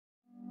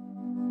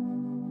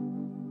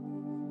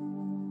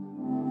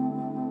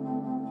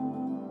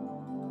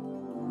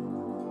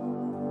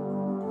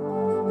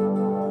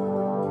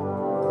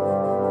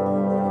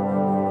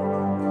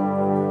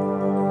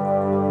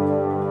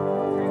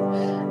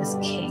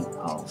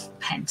of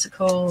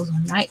Pentacles or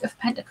Knight of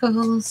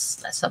Pentacles.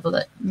 Let's have a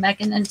look.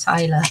 Megan and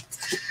Tyler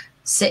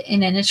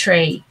sitting in a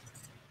tree.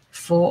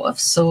 Four of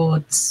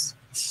Swords.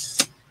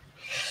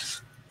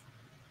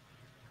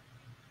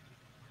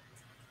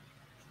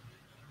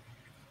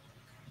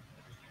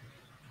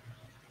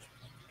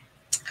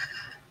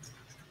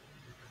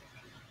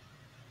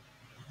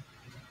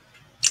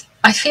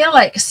 I feel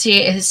like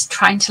she is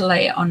trying to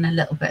lay it on a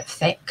little bit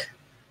thick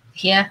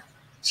here.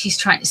 She's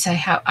trying to say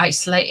how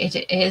isolated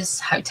it is,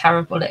 how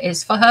terrible it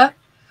is for her.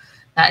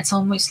 That it's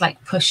almost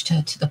like pushed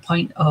her to the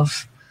point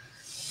of,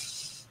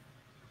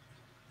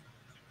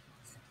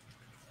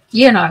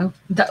 you know,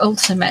 the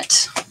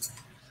ultimate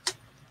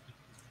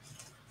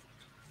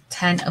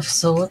 10 of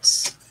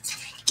Swords.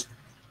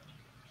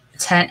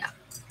 10.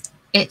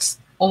 It's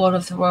all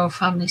of the royal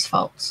family's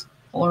fault.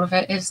 All of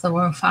it is the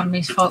royal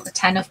family's fault. The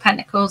 10 of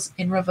Pentacles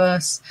in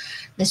reverse.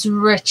 This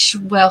rich,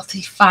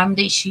 wealthy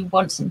family, she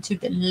wants them to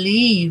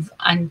believe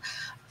and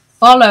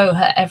follow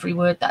her every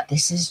word that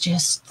this is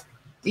just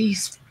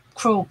these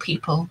cruel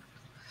people.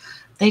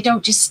 They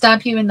don't just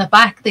stab you in the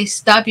back, they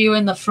stab you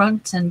in the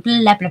front and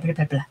blah, blah, blah,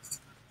 blah, blah.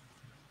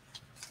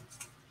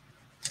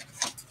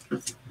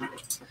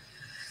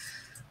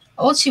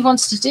 All she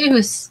wants to do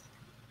is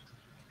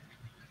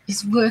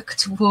work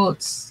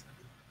towards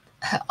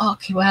her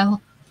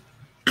Archewell.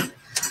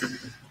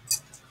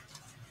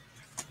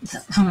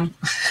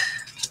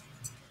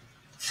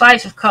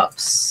 Five of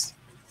Cups.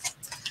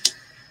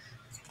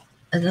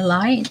 An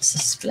alliance, a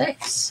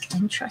split.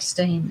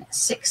 Interesting.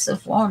 Six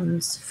of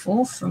Wands.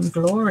 Fall from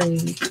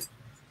Glory.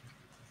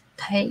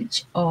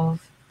 Page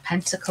of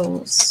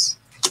Pentacles.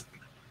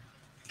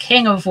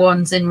 King of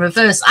Wands in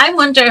reverse. I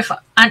wonder if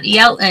Auntie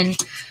Elton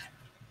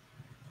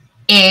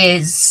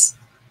is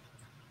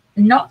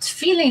not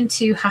feeling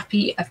too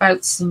happy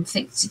about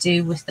something to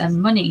do with their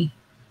money.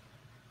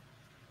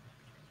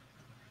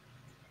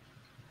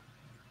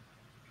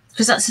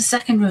 Because that's the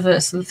second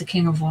reversal of the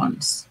King of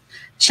Wands.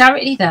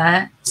 Charity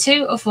there,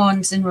 Two of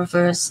Wands in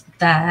reverse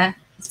there,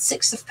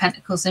 Six of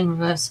Pentacles in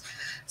reverse,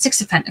 Six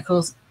of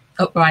Pentacles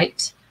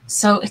upright.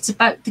 So it's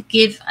about the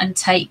give and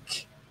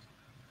take.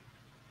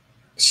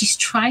 She's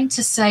trying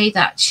to say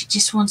that she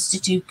just wants to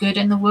do good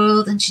in the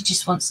world and she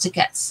just wants to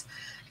get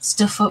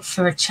stuff up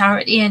for a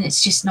charity, and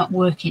it's just not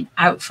working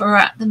out for her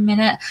at the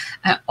minute.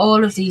 And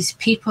all of these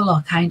people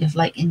are kind of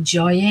like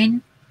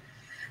enjoying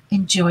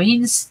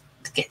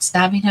get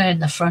stabbing her in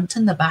the front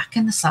and the back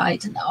and the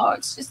side, and oh,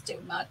 it's just too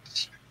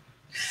much.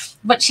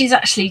 But she's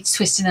actually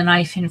twisting a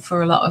knife in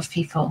for a lot of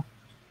people.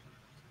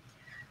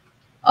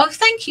 Oh,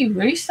 thank you,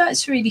 Ruth.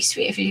 That's really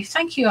sweet of you.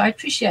 Thank you. I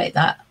appreciate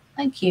that.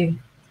 Thank you.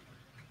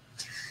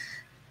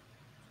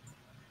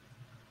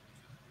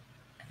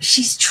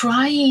 She's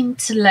trying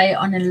to lay it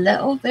on a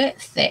little bit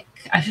thick.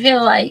 I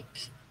feel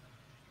like,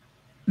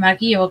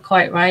 Maggie, you're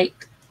quite right.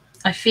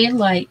 I feel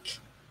like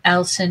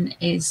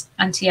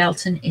Auntie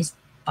Elton is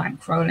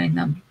bankrolling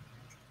them.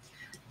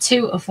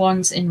 Two of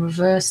Wands in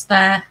reverse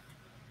there.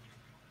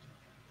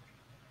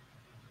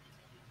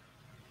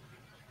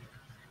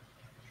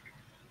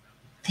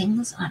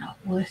 Things are not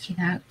working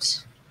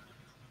out.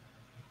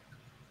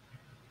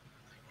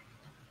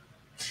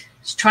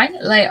 She's trying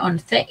to lay it on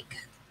thick.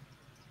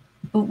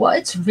 But what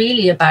it's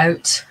really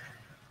about,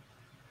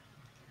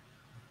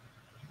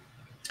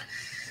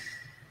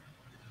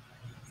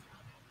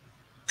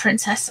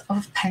 Princess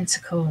of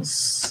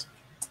Pentacles.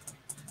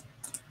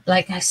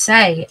 Like I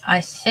say,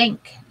 I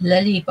think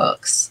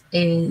Lilybooks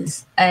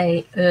is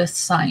a earth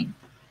sign.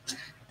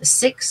 The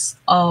Six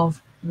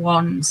of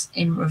Wands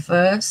in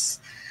reverse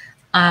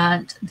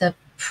and the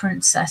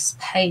Princess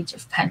Page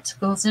of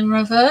Pentacles in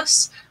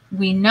reverse.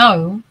 We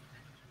know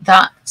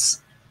that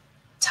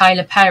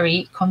Tyler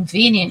Perry,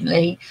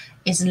 conveniently,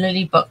 is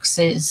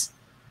Lilybooks'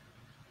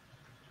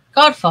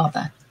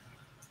 godfather.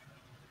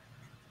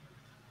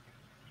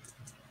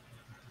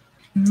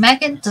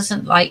 Megan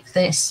doesn't like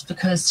this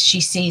because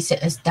she sees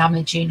it as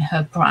damaging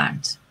her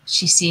brand.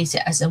 She sees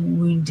it as a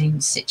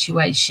wounding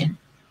situation.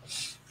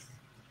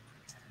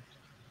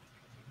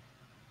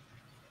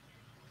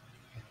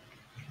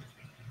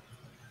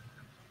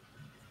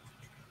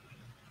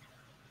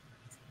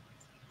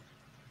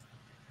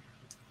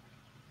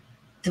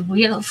 The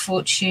Wheel of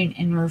Fortune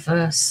in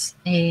reverse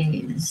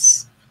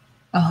is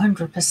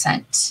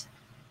 100%.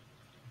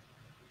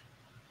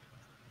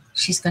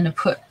 She's going to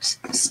put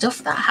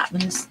stuff that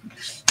happens.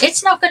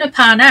 It's not going to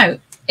pan out.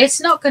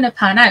 It's not going to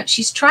pan out.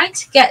 She's trying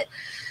to get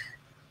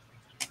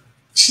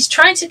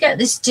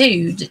this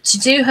dude to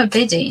do her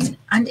bidding,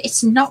 and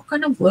it's not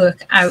going to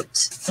work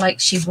out like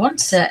she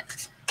wants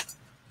it.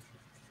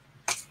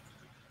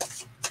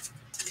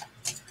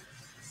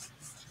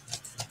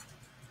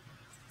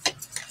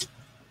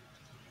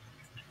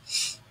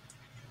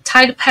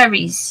 Tyler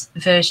Perry's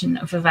version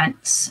of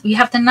events. We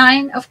have the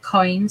Nine of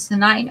Coins, the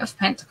Nine of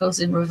Pentacles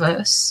in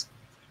reverse.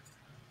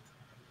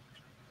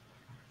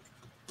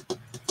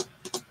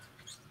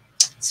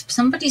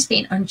 Somebody's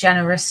being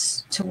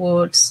ungenerous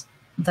towards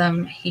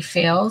them, he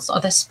feels,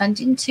 or they're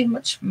spending too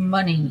much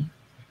money.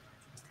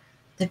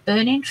 They're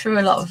burning through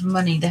a lot of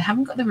money. They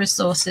haven't got the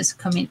resources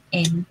coming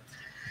in.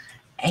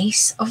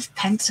 Ace of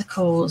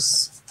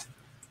Pentacles.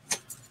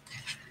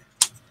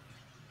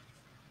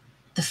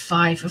 The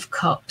Five of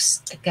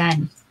Cups.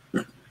 Again,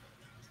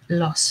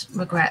 loss,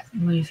 regret,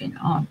 moving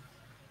on.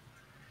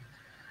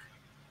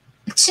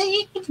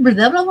 Blah,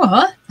 blah, blah,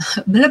 blah.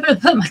 Blah, blah,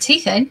 put my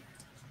teeth in.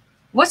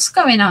 What's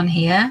going on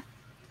here?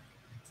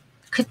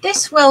 Could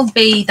this well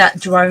be that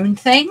drone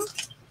thing?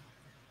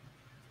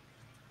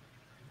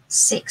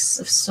 Six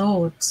of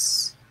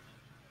Swords.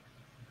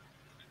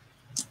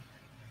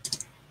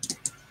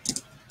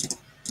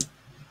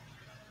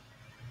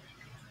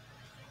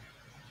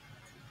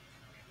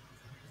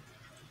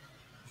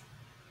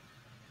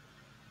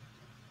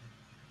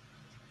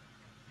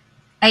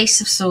 Ace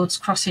of Swords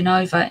crossing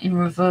over in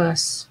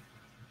reverse.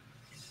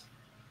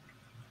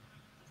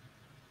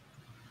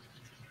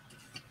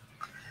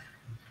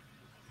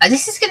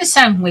 This is going to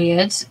sound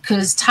weird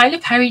because Tyler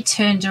Perry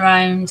turned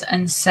around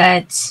and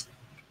said,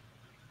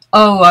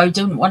 oh, I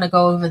don't want to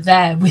go over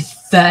there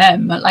with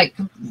them, like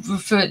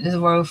refer to the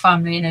royal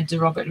family in a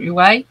derogatory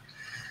way.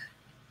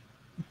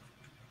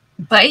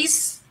 But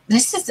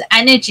this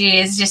energy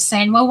is just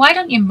saying, well, why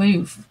don't you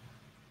move?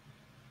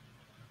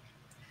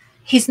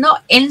 He's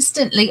not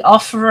instantly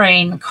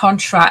offering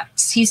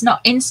contracts. He's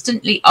not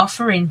instantly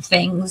offering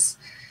things.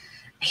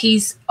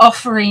 He's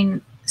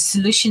offering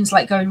solutions,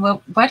 like going,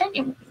 well, why don't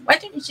you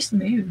just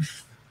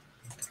move?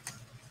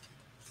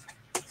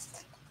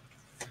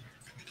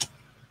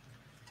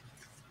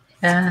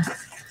 Yeah.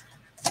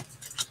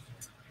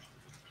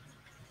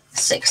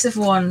 Six of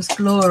Wands,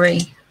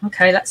 glory.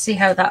 Okay, let's see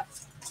how that.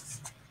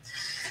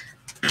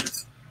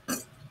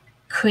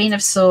 Queen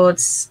of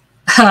Swords.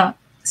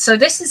 So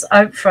this is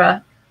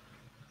Oprah.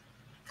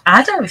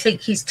 I don't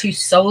think he's too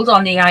sold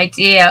on the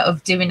idea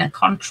of doing a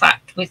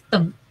contract with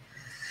them.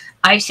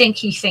 I think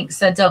he thinks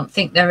they don't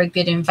think they're a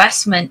good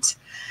investment.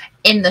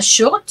 In the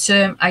short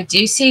term, I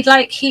do see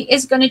like he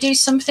is going to do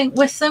something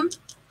with them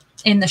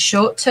in the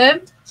short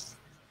term.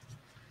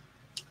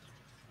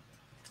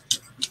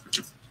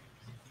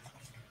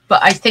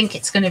 But I think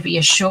it's going to be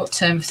a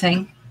short-term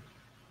thing.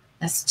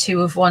 That's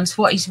Two of Wands.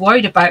 What he's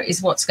worried about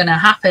is what's going to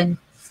happen.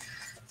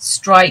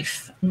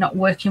 Strife, not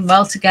working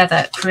well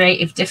together,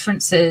 creative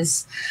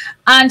differences.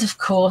 And, of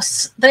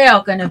course, they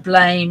are going to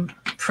blame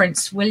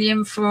Prince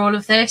William for all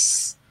of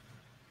this.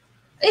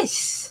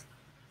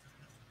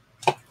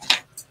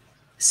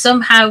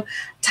 Somehow,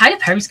 Tyler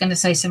Perry's going to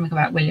say something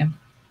about William.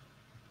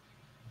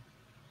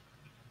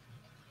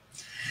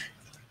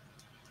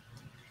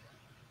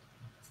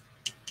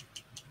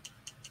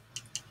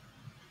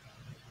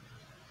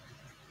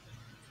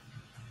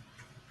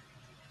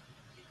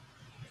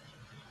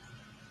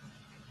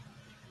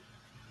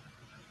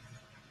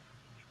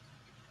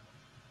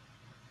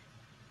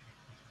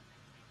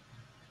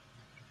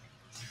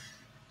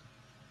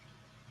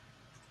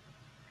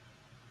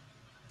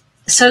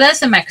 So there's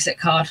the Megsy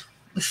card,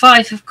 the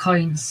Five of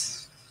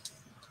Coins.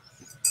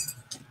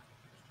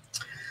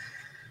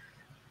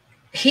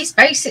 He's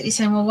basically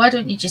saying, well, why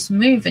don't you just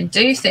move and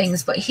do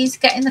things? But he's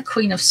getting the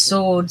Queen of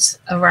Swords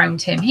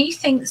around him. He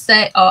thinks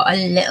they are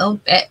a little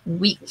bit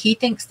weak. He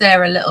thinks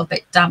they're a little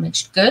bit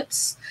damaged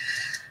goods.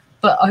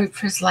 But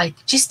Oprah's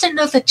like, just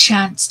another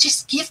chance.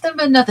 Just give them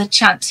another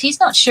chance. He's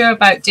not sure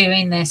about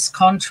doing this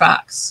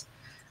contracts,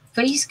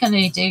 but he's going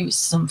to do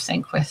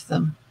something with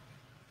them.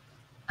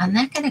 And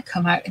they're going to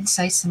come out and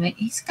say something.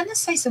 He's going to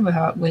say something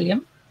about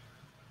William.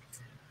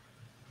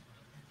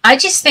 I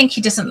just think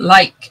he doesn't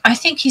like, I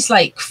think he's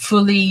like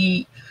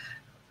fully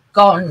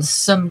gone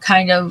some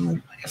kind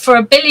of, for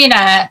a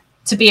billionaire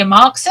to be a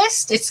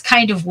Marxist, it's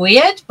kind of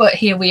weird, but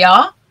here we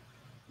are.